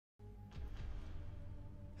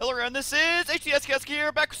Hello everyone, this is HuskyStarcraft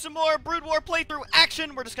here, back with some more Broodwar playthrough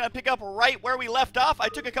action. We're just going to pick up right where we left off. I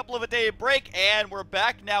took a couple of a day break, and we're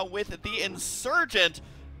back now with the Insurgent.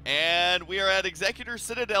 And we are at Executor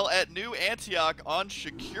Citadel at New Antioch on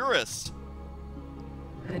Shakuris.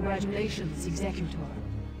 Congratulations, Executor.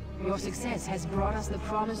 Your success has brought us the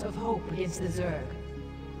promise of hope against the Zerg.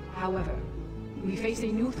 However, we face a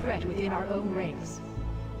new threat within our own ranks.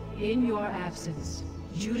 In your absence,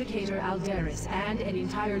 Judicator Alderis and an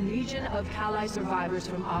entire legion of Kali survivors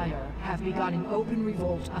from Ire have begun an open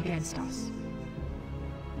revolt against us.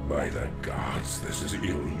 By the gods, this is ill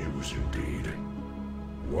news indeed.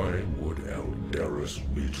 Why would Alderis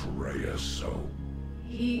betray us so?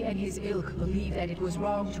 He and his ilk believe that it was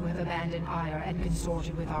wrong to have abandoned Ire and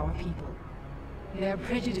consorted with our people. Their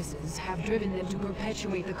prejudices have driven them to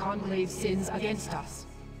perpetuate the Conclave's sins against us.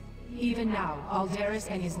 Even now, Alderis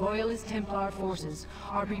and his loyalist Templar forces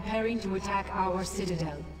are preparing to attack our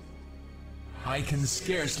citadel. I can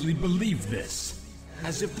scarcely believe this.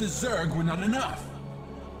 As if the Zerg were not enough.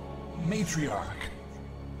 Matriarch,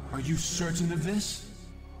 are you certain of this?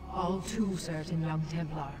 All too certain, young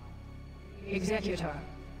Templar. Executor,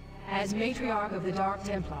 as Matriarch of the Dark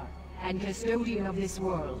Templar and Custodian of this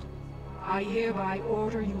world, I hereby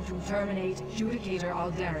order you to terminate Judicator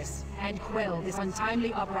Alderis and quell this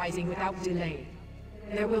untimely uprising without delay.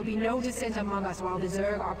 There will be no dissent among us while the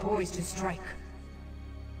Zerg are poised to strike.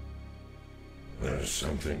 There's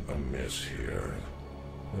something amiss here.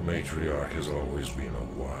 The Matriarch has always been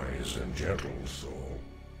a wise and gentle soul.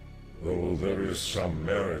 Though there is some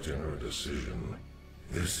merit in her decision,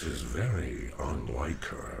 this is very unlike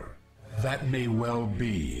her. That may well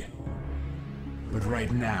be. But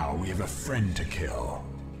right now, we have a friend to kill.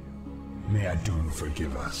 May Adun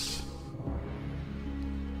forgive us.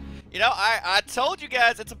 You know, I told you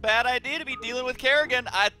guys it's a bad idea to be dealing with Kerrigan.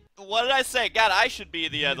 What did I say? God, I should be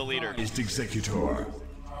the leader. Executor,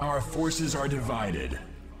 our forces are divided.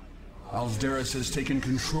 Alderis has taken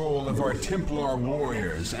control of our Templar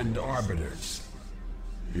warriors and arbiters.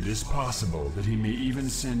 It is possible that he may even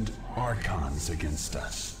send Archons against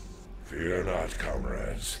us. Fear not,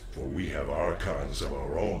 comrades, for we have Archons of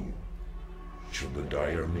our own. Should the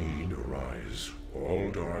dire need arise,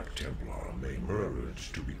 all Dark Templar may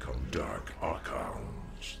merge to become Dark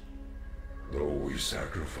Archons. Though we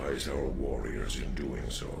sacrifice our warriors in doing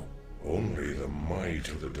so, only the might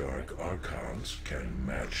of the Dark Archons can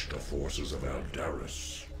match the forces of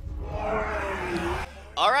Alderis.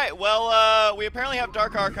 Alright, well, we apparently have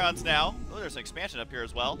Dark Archons now. Oh, there's an expansion up here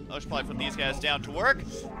as well. I should probably put these guys down to work.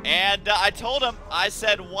 And I told him, I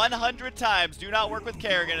said 100 times, do not work with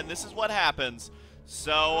Kerrigan, and this is what happens.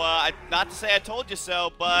 So, not to say I told you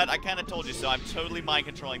so, but I kind of told you so. I'm totally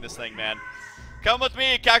mind-controlling this thing, man. Come with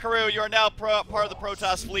me, Kakaru. You are now part of the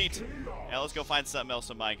Protoss fleet. Now let's go find something else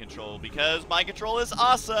to mind control, because mind control is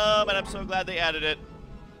awesome, and I'm so glad they added it.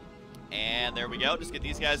 And there we go. Just get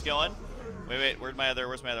these guys going. Wait, where's my other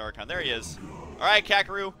Archon? There he is. Alright,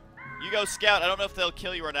 Kakaru. You go scout. I don't know if they'll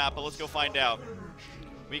kill you or not, but let's go find out.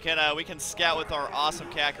 We can scout with our awesome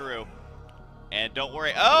Kakaru. And don't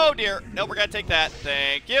worry. Oh dear. Nope, we're gonna take that.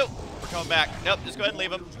 Thank you. We're coming back. Nope, just go ahead and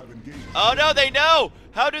leave them. Oh no, they know!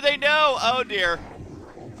 How do they know? Oh dear.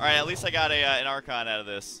 Alright, at least I got an Archon out of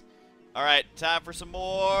this. Alright, time for some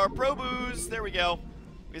more Pro Boos. There we go.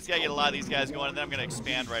 We just gotta get a lot of these guys going, and then I'm gonna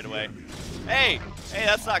expand right away. Hey,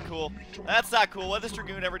 that's not cool. That's not cool. What did this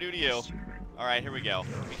Dragoon ever do to you? All right, here we go.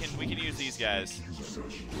 We can use these guys.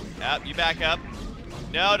 Yep, you back up.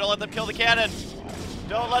 No, don't let them kill the cannon.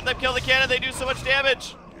 Don't let them kill the cannon. They do so much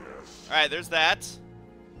damage. All right, there's that.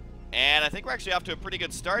 And I think we're actually off to a pretty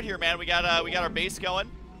good start here, man. We got our base going.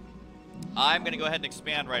 I'm gonna go ahead and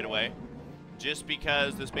expand right away, just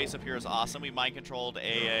because this base up here is awesome. We mind controlled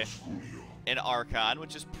an Archon,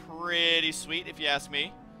 which is pretty sweet if you ask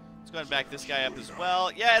me. Let's go ahead and back this guy up as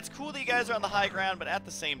well. Yeah, it's cool that you guys are on the high ground, but at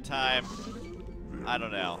the same time, I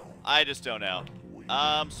don't know. I just don't know.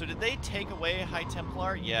 So did they take away High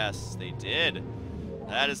Templar? Yes, they did.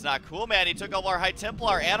 That is not cool, man. He took all our High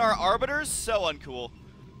Templar and our Arbiters. So uncool.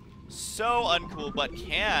 So uncool, but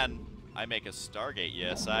can I make a Stargate?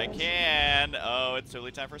 Yes, I can. Oh, it's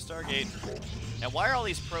totally time for Stargate. And why are all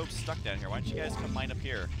these probes stuck down here? Why don't you guys come mine up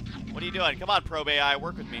here? What are you doing? Come on, probe AI,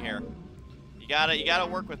 work with me here. You gotta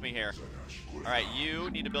work with me here. All right, you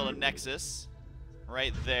need to build a Nexus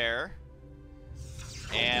right there.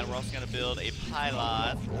 And we're also gonna build a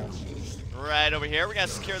pylon right over here. We're gonna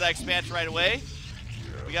secure that expansion right away.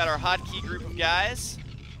 We got our hotkey group of guys.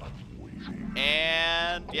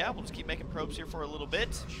 And yeah, we'll just keep making probes here for a little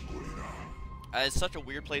bit. It's such a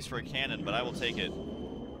weird place for a cannon, but I will take it.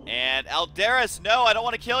 And Alderis, no, I don't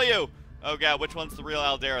want to kill you. Oh god, which one's the real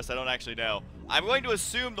Alderis? I don't actually know. I'm going to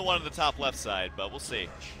assume the one on the top left side, but we'll see.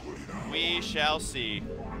 We shall see.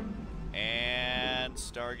 And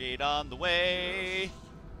Stargate on the way.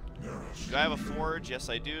 Do I have a forge? Yes,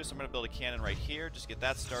 I do. So I'm going to build a cannon right here. Just get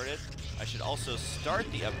that started. I should also start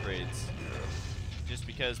the upgrades, just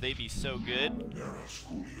because they be so good.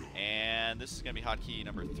 And this is going to be hotkey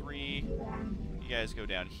number 3. You guys go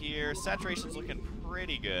down here. Saturation's looking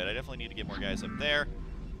pretty good. I definitely need to get more guys up there.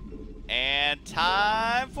 And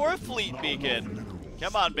time for a fleet beacon.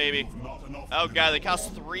 Come on, baby. Oh god, they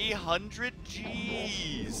cost 300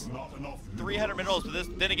 G's. 300 minerals,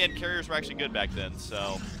 but then again, carriers were actually good back then,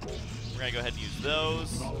 so we're gonna go ahead and use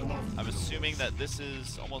those. I'm assuming that this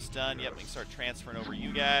is almost done. Yep, we can start transferring over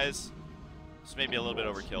you guys. This may be a little bit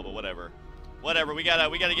overkill, but whatever. Whatever. We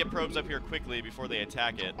gotta get probes up here quickly before they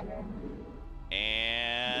attack it,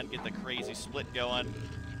 and get the crazy split going.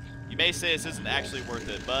 You may say this isn't actually worth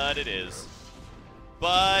it, but it is.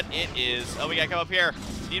 But it is. Oh, we gotta come up here.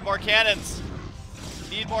 Need more cannons.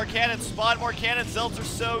 Need more cannons. Spawn more cannons. Zelts are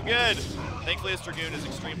so good. Thankfully, this Dragoon is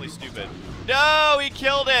extremely stupid. No, he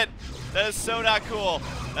killed it. That is so not cool.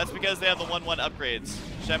 That's because they have the 1-1 upgrades.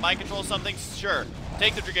 Should I mind control something? Sure.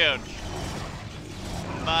 Take the Dragoon.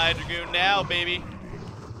 My Dragoon now, baby.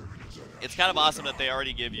 It's kind of awesome that they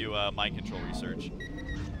already give you mind control research.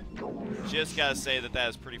 Just gotta say that that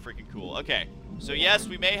is pretty freaking cool. Okay, so yes,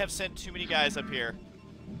 we may have sent too many guys up here.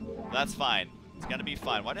 That's fine. It's gonna be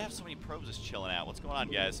fine. Why do I have so many probes just chilling out? What's going on,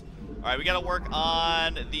 guys? All right, we gotta work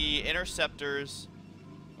on the interceptors.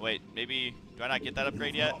 Wait, maybe, do I not get that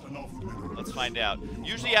upgrade yet? Let's find out.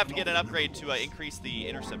 Usually you have to get an upgrade to increase the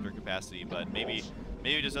interceptor capacity, but maybe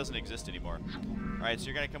it just doesn't exist anymore. All right, so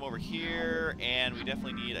you're gonna come over here, and we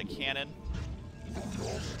definitely need a cannon.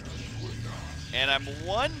 And I'm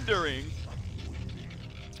wondering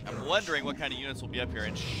what kind of units will be up here.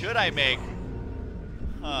 And should I make...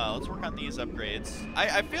 let's work on these upgrades.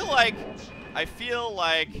 I feel like...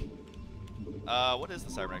 what is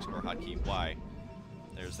the Cybernetic Core hotkey? Why?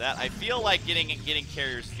 There's that. I feel like getting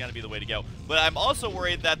carriers is going to be the way to go. But I'm also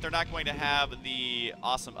worried that they're not going to have the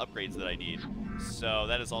awesome upgrades that I need. So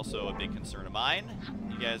that is also a big concern of mine.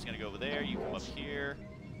 You guys are going to go over there. You come up here.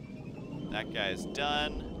 That guy's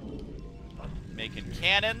done. Making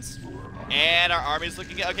cannons, and our army's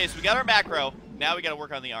looking good. Okay, so we got our macro. Now we got to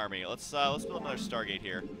work on the army. Let's build another Stargate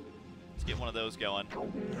here. Let's get one of those going,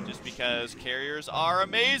 just because carriers are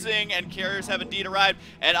amazing, and carriers have indeed arrived.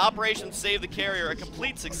 And Operation Save the Carrier, a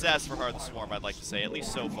complete success for Heart of the Swarm, I'd like to say, at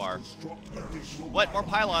least so far. What, more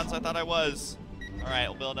pylons? I thought I was. All right,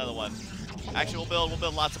 we'll build another one. Actually, we'll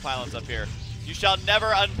build lots of pylons up here. You shall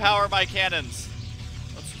never unpower my cannons.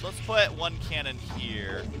 Let's put one cannon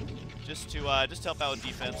here. Just to help out with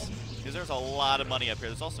defense, because there's a lot of money up here.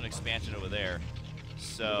 There's also an expansion over there.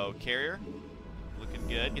 So carrier, looking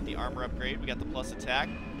good. Get the armor upgrade. We got the plus attack.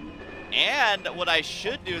 And what I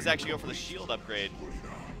should do is actually go for the shield upgrade,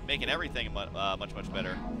 making everything much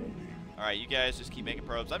better. All right, you guys just keep making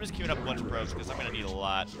probes. I'm just queuing up a bunch of probes because I'm gonna need a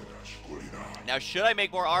lot. Now, should I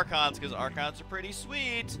make more Archons? Because Archons are pretty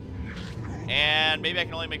sweet. And maybe I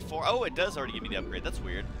can only make 4. Oh, it does already give me the upgrade. That's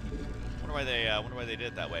weird. Wonder why they did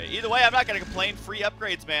it that way. Either way, I'm not gonna complain. Free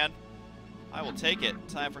upgrades, man. I will take it.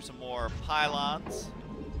 Time for some more pylons.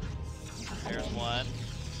 There's one.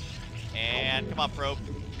 And come on, probe.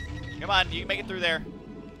 Come on, you can make it through there.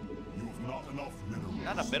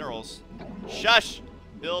 Not enough minerals. Shush!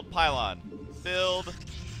 Build pylon. Build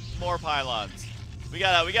more pylons. We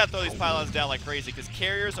gotta throw these pylons down like crazy, because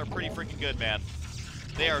carriers are pretty freaking good, man.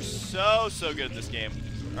 They are so good in this game.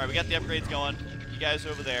 All right, we got the upgrades going. You guys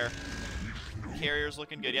over there. Carrier's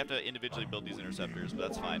looking good. You have to individually build these interceptors, but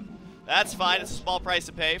that's fine. That's fine. It's a small price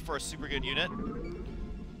to pay for a super good unit.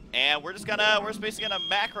 And we're basically gonna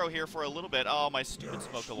macro here for a little bit. Oh, my stupid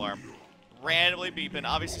smoke alarm. Randomly beeping.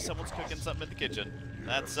 Obviously someone's cooking something in the kitchen.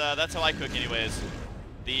 That's how I cook anyways.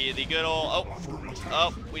 The good old,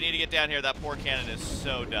 oh, we need to get down here. That poor cannon is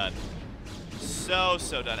so done. So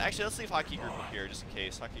done. Actually, let's leave hockey group up here just in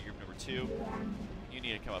case. Hockey group number 2. You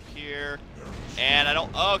need to come up here. And I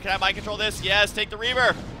don't... Oh, can I mind control this? Yes, take the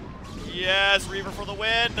Reaver. Yes, Reaver for the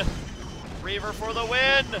win. Reaver for the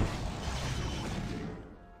win.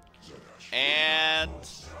 And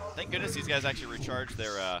thank goodness these guys actually recharge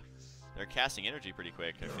their casting energy pretty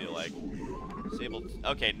quick, I feel like. Disabled.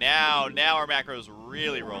 Okay, now our macro is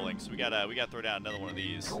really rolling, so we gotta throw down another one of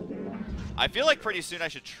these. I feel like pretty soon I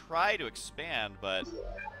should try to expand, but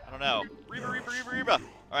I don't know. Reaver. All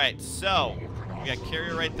right, so we got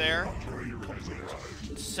carrier right there.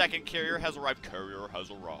 Second carrier has arrived.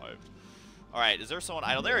 All right, is there someone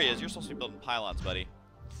idle? There he is. You're supposed to be building pylons, buddy.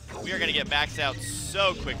 We are going to get maxed out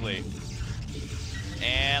so quickly.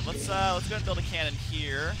 And let's go ahead and build a cannon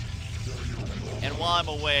here. And while I'm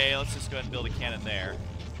away, let's just go ahead and build a cannon there.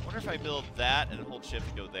 I wonder if I build that and hold shift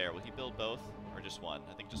and go there. Will he build both? Or just one?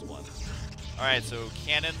 I think just one. Alright, so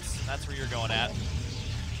cannons, that's where you're going at.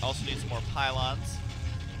 Also need some more pylons.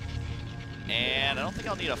 And I don't think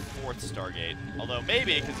I'll need a 4th Stargate. Although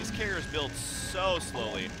maybe, because these carriers build so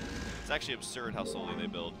slowly. It's actually absurd how slowly they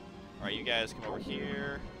build. Alright, you guys come over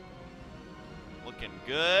here. Looking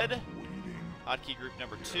good. Hotkey group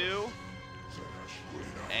number 2.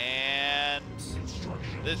 And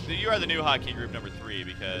you are the new hotkey group number 3,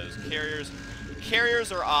 because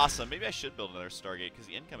carriers are awesome. Maybe I should build another Stargate, because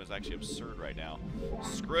the income is actually absurd right now.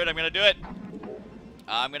 Screw it, I'm going to do it.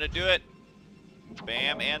 I'm going to do it.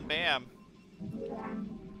 Bam and bam.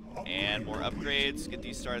 And more upgrades. Get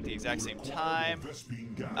these started at the exact same time.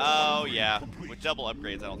 Oh, yeah. With double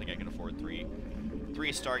upgrades, I don't think I can afford three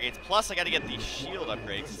Stargates. Plus, I got to get the shield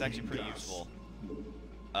upgrades. It's actually pretty useful.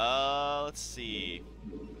 Let's see.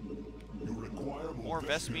 More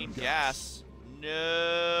Vespine gas.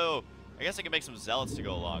 No. I guess I can make some zealots to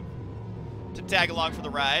go along. To tag along for the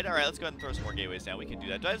ride. Alright, let's go ahead and throw some more gateways down. We can do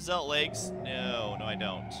that. Do I have zealot legs? No, I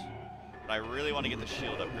don't. But I really want to get the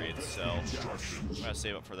shield upgrades, so I'm going to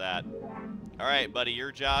save up for that. Alright, buddy,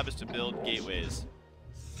 your job is to build gateways.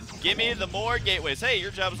 Give me the more gateways. Hey,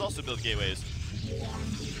 your job is also to build gateways.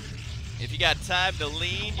 If you got time to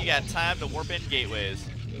lean, you got time to warp in gateways.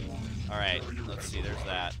 Alright, let's see, there's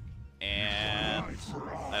that. And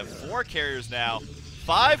I have 4 carriers now.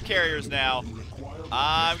 5 carriers now.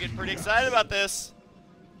 I'm getting pretty excited about this.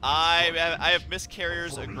 I have missed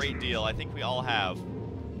carriers a great deal. I think we all have.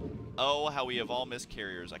 Oh, how we have all missed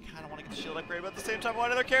carriers. I kind of want to get the shield upgrade, but at the same time I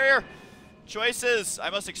want another carrier. Choices. I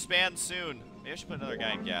must expand soon. Maybe I should put another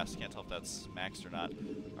guy in gas. Can't tell if that's maxed or not.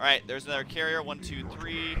 Alright, there's another carrier. 1, 2,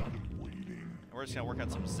 3. And we're just going to work on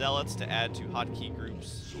some zealots to add to hotkey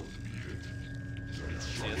groups.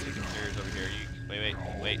 See, let's get the carriers over here.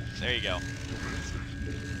 Wait. There you go.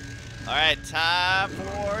 Alright, time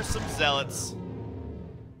for some zealots.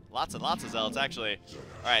 Lots and lots of zealots, actually.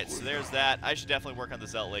 Alright, so there's that. I should definitely work on the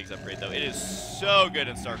zealot legs upgrade, though. It is so good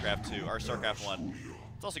in StarCraft 2, or StarCraft 1.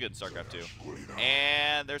 It's also good in StarCraft 2.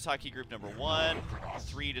 And there's hotkey group number 1.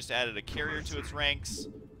 3 just added a carrier to its ranks.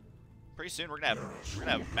 Pretty soon we're gonna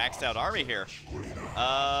have maxed out army here.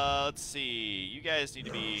 Let's see. You guys need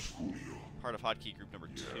to be part of hotkey group number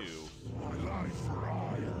 2.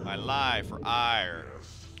 My lie for ire.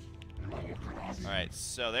 Alright,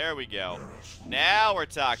 so there we go. Now we're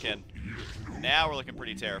talking. Now we're looking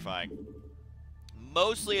pretty terrifying.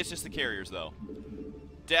 Mostly it's just the carriers, though.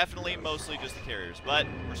 Definitely mostly just the carriers. But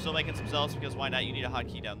we're still making some zealots, because why not? You need a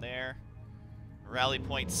hotkey down there. Rally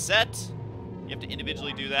point set. You have to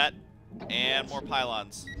individually do that. And more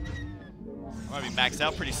pylons. I'm gonna be maxed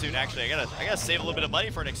out pretty soon, actually. I gotta save a little bit of money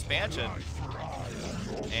for an expansion.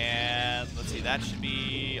 And let's see, that should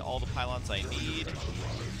be all the pylons I need.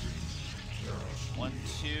 1,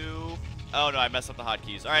 2. Oh no, I messed up the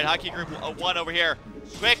hotkeys. Alright, hotkey group 1 over here.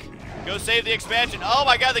 Quick, go save the expansion. Oh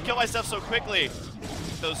my god, they killed my stuff so quickly.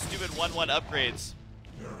 Those stupid 1-1 upgrades.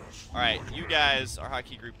 Alright, you guys are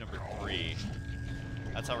hotkey group number 3.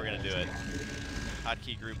 That's how we're gonna do it.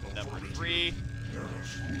 Hotkey group number 3.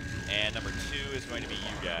 And number 2 is going to be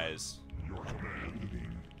you guys.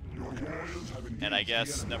 And I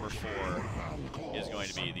guess number 4 is going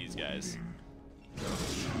to be these guys.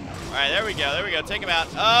 Alright, there we go, take him out.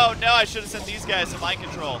 Oh no, I should have sent these guys to mind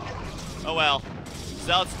control. Oh well.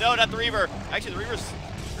 Zealots, no, not the Reaver. Actually, the Reaver's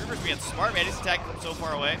being smart, man. He's attacking from so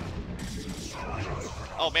far away.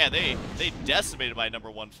 Oh man, they decimated my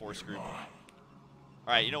number 1 force group.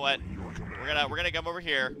 Alright, you know what? We're gonna come over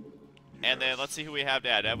here, and then let's see who we have to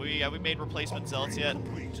add. Have we made replacement zealots yet?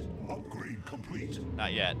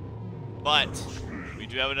 Not yet. But we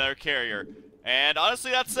do have another carrier. And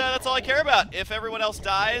honestly, that's all I care about. If everyone else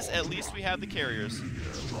dies, at least we have the carriers.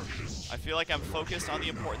 I feel like I'm focused on the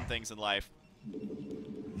important things in life.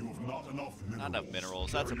 Not enough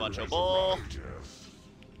minerals. That's a bunch of bull.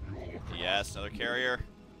 Yes, another carrier.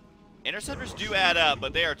 Interceptors do add up,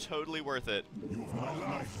 but they are totally worth it.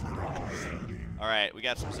 Alright, we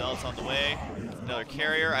got some zealots on the way. Another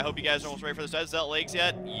carrier. I hope you guys are almost ready for this. Do I have zealot legs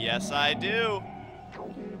yet? Yes, I do.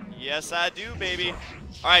 Yes, I do, baby.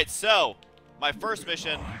 Alright, so my first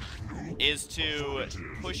mission is to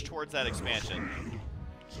push towards that expansion.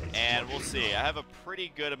 And we'll see. I have a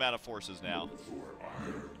pretty good amount of forces now.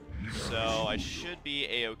 So I should be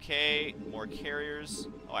a-okay. More carriers.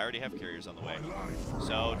 Oh, I already have carriers on the way.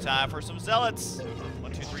 So time for some zealots.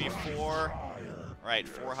 1, 2, 3, 4. Alright,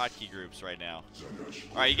 4 hotkey groups right now.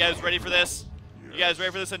 Alright, you guys ready for this? You guys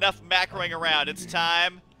ready for this? Enough macroing around. It's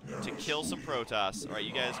time to kill some Protoss. All right,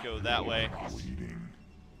 you guys go that way.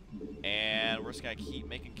 And we're just going to keep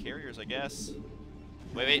making carriers, I guess.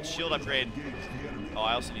 Wait, shield upgrade. Oh,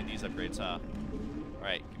 I also need these upgrades, huh? All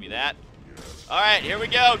right, give me that. All right, here we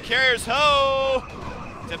go. Carriers, ho!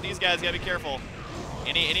 Except these guys got to be careful.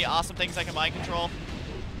 Any awesome things I can mind control?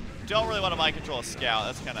 Don't really want to mind control a scout.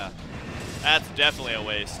 That's definitely a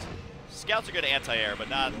waste. Scouts are good anti-air, but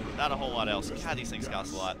not a whole lot else. God, these things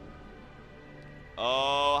cost a lot.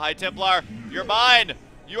 Oh, High Templar, you're mine!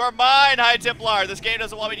 You are mine, High Templar! This game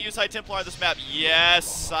doesn't want me to use High Templar on this map.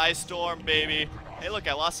 Yes, Psystorm, baby. Hey, look,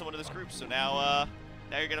 I lost someone to this group, so now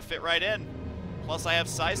you're gonna fit right in. Plus, I have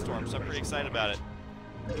Psystorm, so I'm pretty excited about it.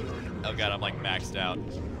 Oh god, I'm like maxed out.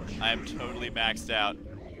 I am totally maxed out.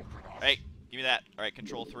 Hey, give me that. All right,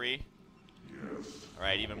 Control 3. All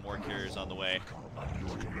right, even more carriers on the way.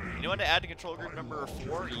 You know what to add to control group number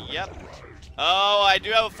 4? Yep. Oh, I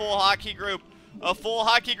do have a full hockey group. A full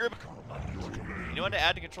hockey group. You know what to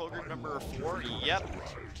add to control group number 4? Yep.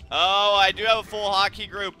 Oh, I do have a full hockey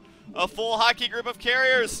group. A full hockey group of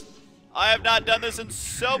carriers. I have not done this in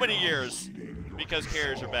so many years because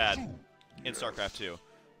carriers are bad in StarCraft 2. All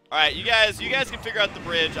right, you guys can figure out the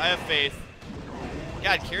bridge. I have faith.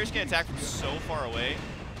 God, carriers can attack from so far away.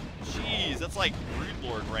 Jeez, that's like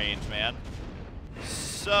Broodwar range, man.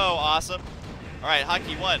 So awesome. All right,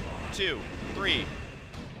 hockey 1, 2, 3,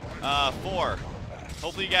 4.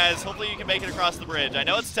 Hopefully you can make it across the bridge. I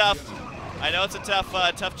know it's tough. I know it's a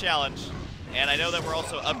tough challenge, and I know that we're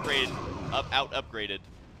also upgraded.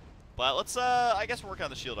 But let's I guess we're working on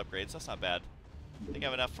the shield upgrades. That's not bad. I think I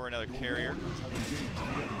have enough for another carrier.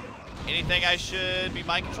 Anything I should be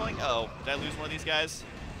mind controlling? Uh oh, did I lose one of these guys?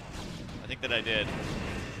 I think that I did.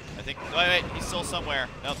 I think. Oh, wait, he's still somewhere.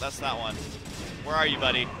 Nope, that's that one. Where are you,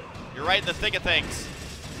 buddy? You're right in the thick of things.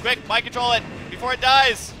 Quick, mind control it before it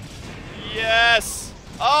dies. Yes.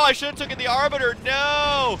 Oh, I should have taken the Arbiter.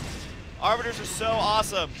 No. Arbiters are so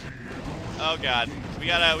awesome. Oh god, we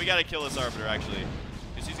gotta kill this Arbiter actually,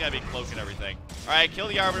 because he's gotta be cloaking everything. All right, kill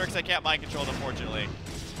the Arbiter because I can't mind control it, unfortunately.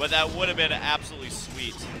 But that would have been absolutely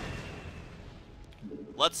sweet.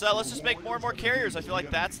 Let's just make more and more carriers. I feel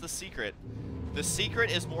like that's the secret. The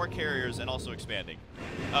secret is more carriers and also expanding.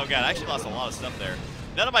 Oh god, I actually lost a lot of stuff there.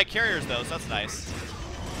 None of my carriers though, so that's nice.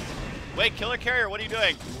 Wait, killer carrier, what are you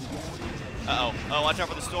doing? Uh-oh. Oh, watch out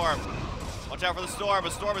for the storm. Watch out for the storm.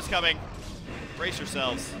 A storm is coming. Brace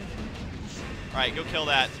yourselves. All right, go kill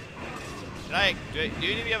that. Do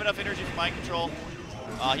you have enough energy for mind control?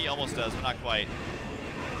 He almost does, but not quite.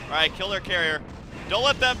 All right, kill their carrier. Don't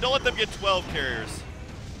let them get 12 carriers.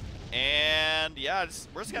 And yeah,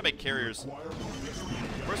 we're just gonna make carriers.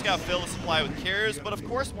 We're just gonna fill the supply with carriers, but of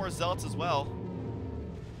course more zealots as well,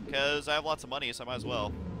 because I have lots of money, so I might as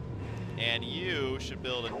well. And you should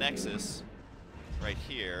build a nexus right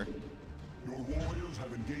here.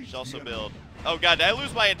 You should also build. Oh god, did I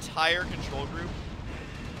lose my entire control group?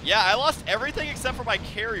 Yeah, I lost everything except for my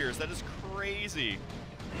carriers. That is crazy.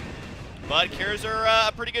 But carriers are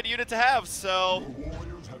a pretty good unit to have, so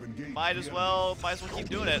might as well keep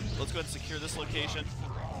doing it. Let's go ahead and secure this location.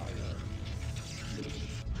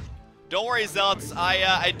 Don't worry, zealots.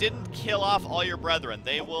 I didn't kill off all your brethren.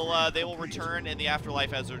 They will return in the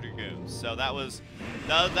afterlife as their dragoons. So that was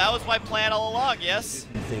my plan all along. Yes.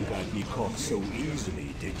 You think I'd be caught so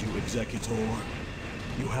easily, did you, Executor?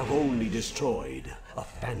 You have only destroyed a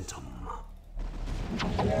phantom.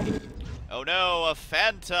 Oh no, a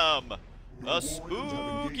phantom! A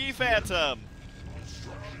spooky phantom!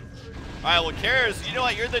 Alright, well carriers, you know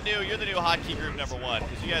what, you're the new hotkey group number 1,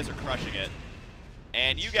 because you guys are crushing it.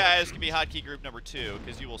 And you guys can be hotkey group number 2,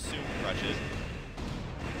 because you will soon crush it.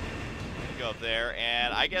 Go up there,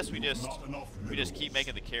 and I guess we just keep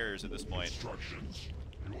making the carriers at this point.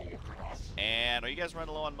 And are you guys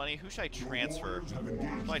running low on money? Who should I transfer?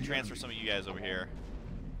 Who should I transfer some of you guys over here?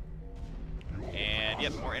 And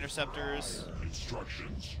yep, more interceptors.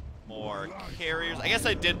 More carriers. I guess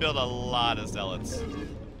I did build a lot of zealots.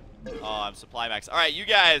 Oh, I'm supply max. Alright, you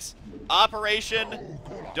guys. Operation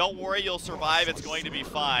Don't Worry You'll Survive, It's Going to Be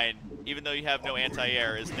Fine, even though you have no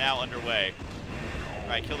anti-air, is now underway.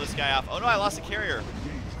 Alright, kill this guy off. Oh no, I lost a carrier.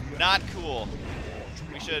 Not cool.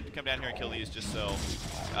 We should come down here and kill these just so.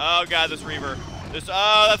 Oh god, this Reaver.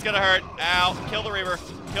 Oh, that's gonna hurt. Ow. Kill the Reaver.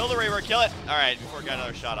 Kill the Reaver. Kill it. Alright, before we got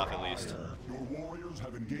another shot off at least.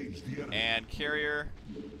 And carrier.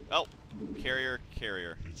 Oh, carrier.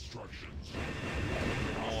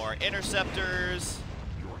 More interceptors.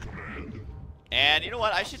 And you know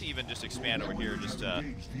what? I should even just expand over here just to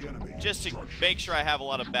make sure I have a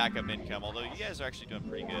lot of backup income. Although you guys are actually doing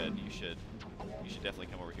pretty good. You should definitely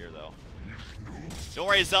come over here though. Don't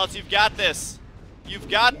worry, zealots, you've got this. You've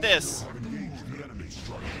got this.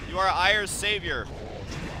 You are Ire's savior.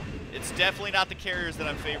 It's definitely not the carriers that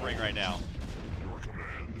I'm favoring right now.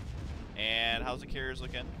 And how's the carriers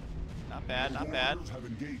looking? Not bad, not bad.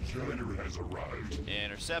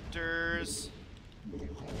 Interceptors.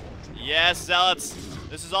 Yes, Zealots.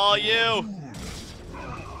 This is all you.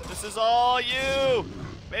 This is all you.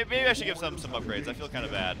 Maybe I should give some upgrades. I feel kind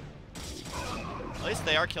of bad. At least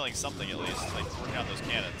they are killing something, at least. Like, working on those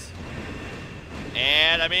cannons.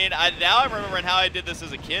 And, I mean, now I'm remembering how I did this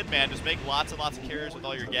as a kid, man. Just make lots and lots of carriers with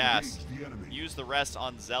all your gas. Use the rest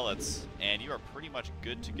on Zealots, and you are pretty much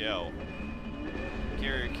good to go.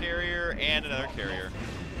 Carrier, and another carrier.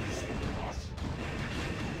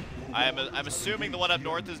 I'm assuming the one up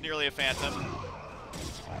north is nearly a phantom.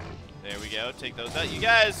 There we go. Take those out. You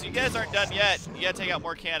guys aren't done yet. You gotta take out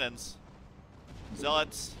more cannons.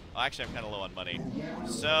 Zealots. Oh, actually, I'm kind of low on money.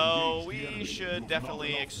 So we should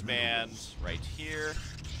definitely expand right here.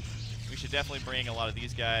 We should definitely bring a lot of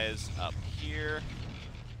these guys up here.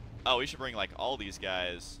 Oh, we should bring like all these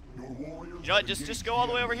guys. You know what? Just go all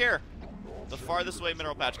the way over here. The farthest away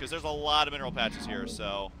mineral patch, because there's a lot of mineral patches here.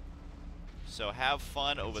 So have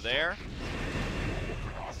fun over there.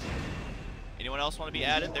 Anyone else want to be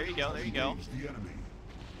added? There you go. There you go.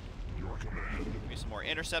 Give me some more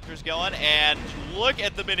interceptors going, and look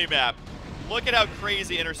at the mini-map. Look at how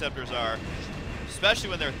crazy interceptors are, especially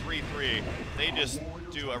when they're 3-3. They just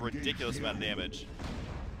do a ridiculous amount of damage.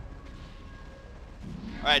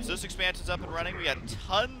 All right, so this expansion's up and running. We got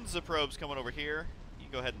tons of probes coming over here. You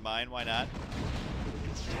can go ahead and mine, why not?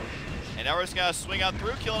 And now we're just gonna swing out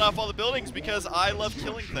through, killing off all the buildings because I love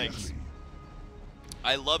killing things.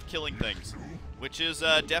 I love killing things. Which is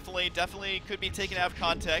definitely could be taken out of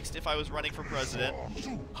context if I was running for president.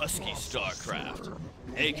 HuskyStarcraft,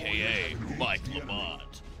 aka Mike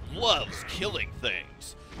Lamont, loves killing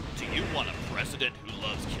things. Do you want a president who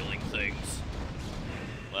loves killing things?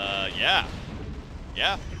 Yeah.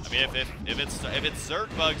 Yeah. I mean, if it's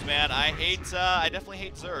Zerg bugs, man, I definitely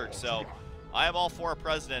hate Zerg. So I am all for a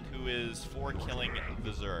president who is for killing the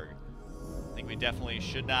Zerg. I think we definitely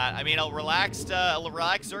should not. I mean, a relaxed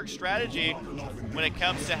Zerg strategy when it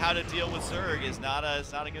comes to how to deal with Zerg is not a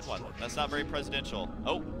good one. That's not very presidential.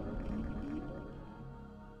 Oh,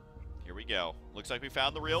 here we go. Looks like we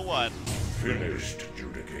found the real one. Finished,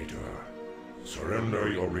 Judicator.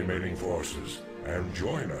 Surrender your remaining forces and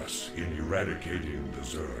join us in eradicating the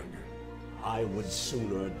Zerg. I would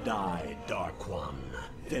sooner die, Dark One,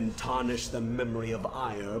 than tarnish the memory of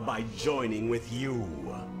Ire by joining with you.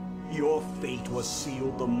 Your fate was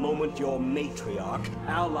sealed the moment your matriarch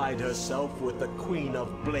allied herself with the Queen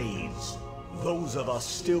of Blades. Those of us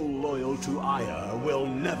still loyal to Ire will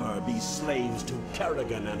never be slaves to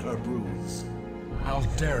Kerrigan and her broods.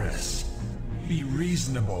 Alderis, be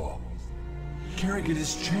reasonable. Kerrigan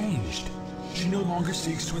has changed. She no longer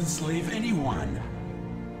seeks to enslave anyone.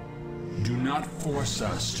 Do not force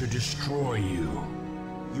us to destroy you.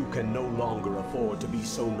 You can no longer afford to be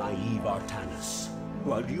so naive, Artanis.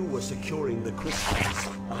 While you were securing the crystals,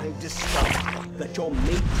 I discovered that your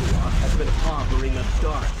matriarch has been harboring a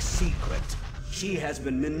dark secret. She has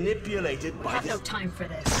been manipulated by I have no time for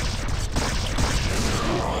this.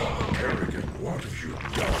 Kerrigan, what have you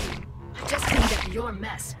done? I just cleaned up your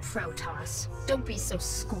mess, Protoss. Don't be so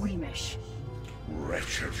squeamish.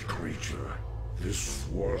 Wretched creature. This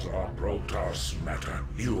was a Protoss matter.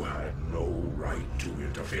 You had no right to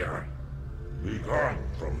interfere. Be gone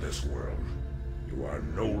from this world. You are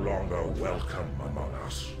no longer welcome among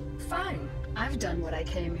us. Fine. I've done what I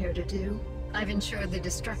came here to do. I've ensured the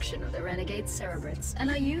destruction of the renegade Cerebrits,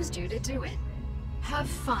 and I used you to do it. Have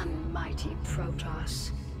fun, mighty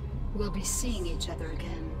Protoss. We'll be seeing each other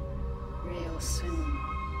again real soon.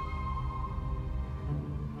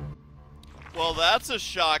 Well, that's a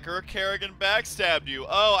shocker. Kerrigan backstabbed you.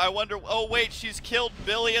 Oh, I wonder. Oh, wait, she's killed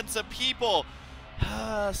billions of people.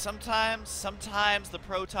 Sometimes the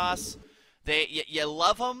Protoss, you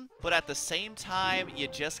love them, but at the same time, you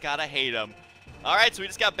just gotta hate them. All right, so we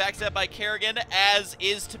just got backstabbed by Kerrigan, as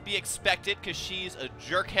is to be expected, because she's a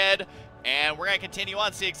jerkhead. And we're gonna continue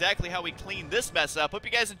on, see exactly how we clean this mess up. Hope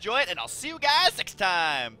you guys enjoy it, and I'll see you guys next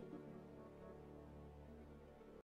time.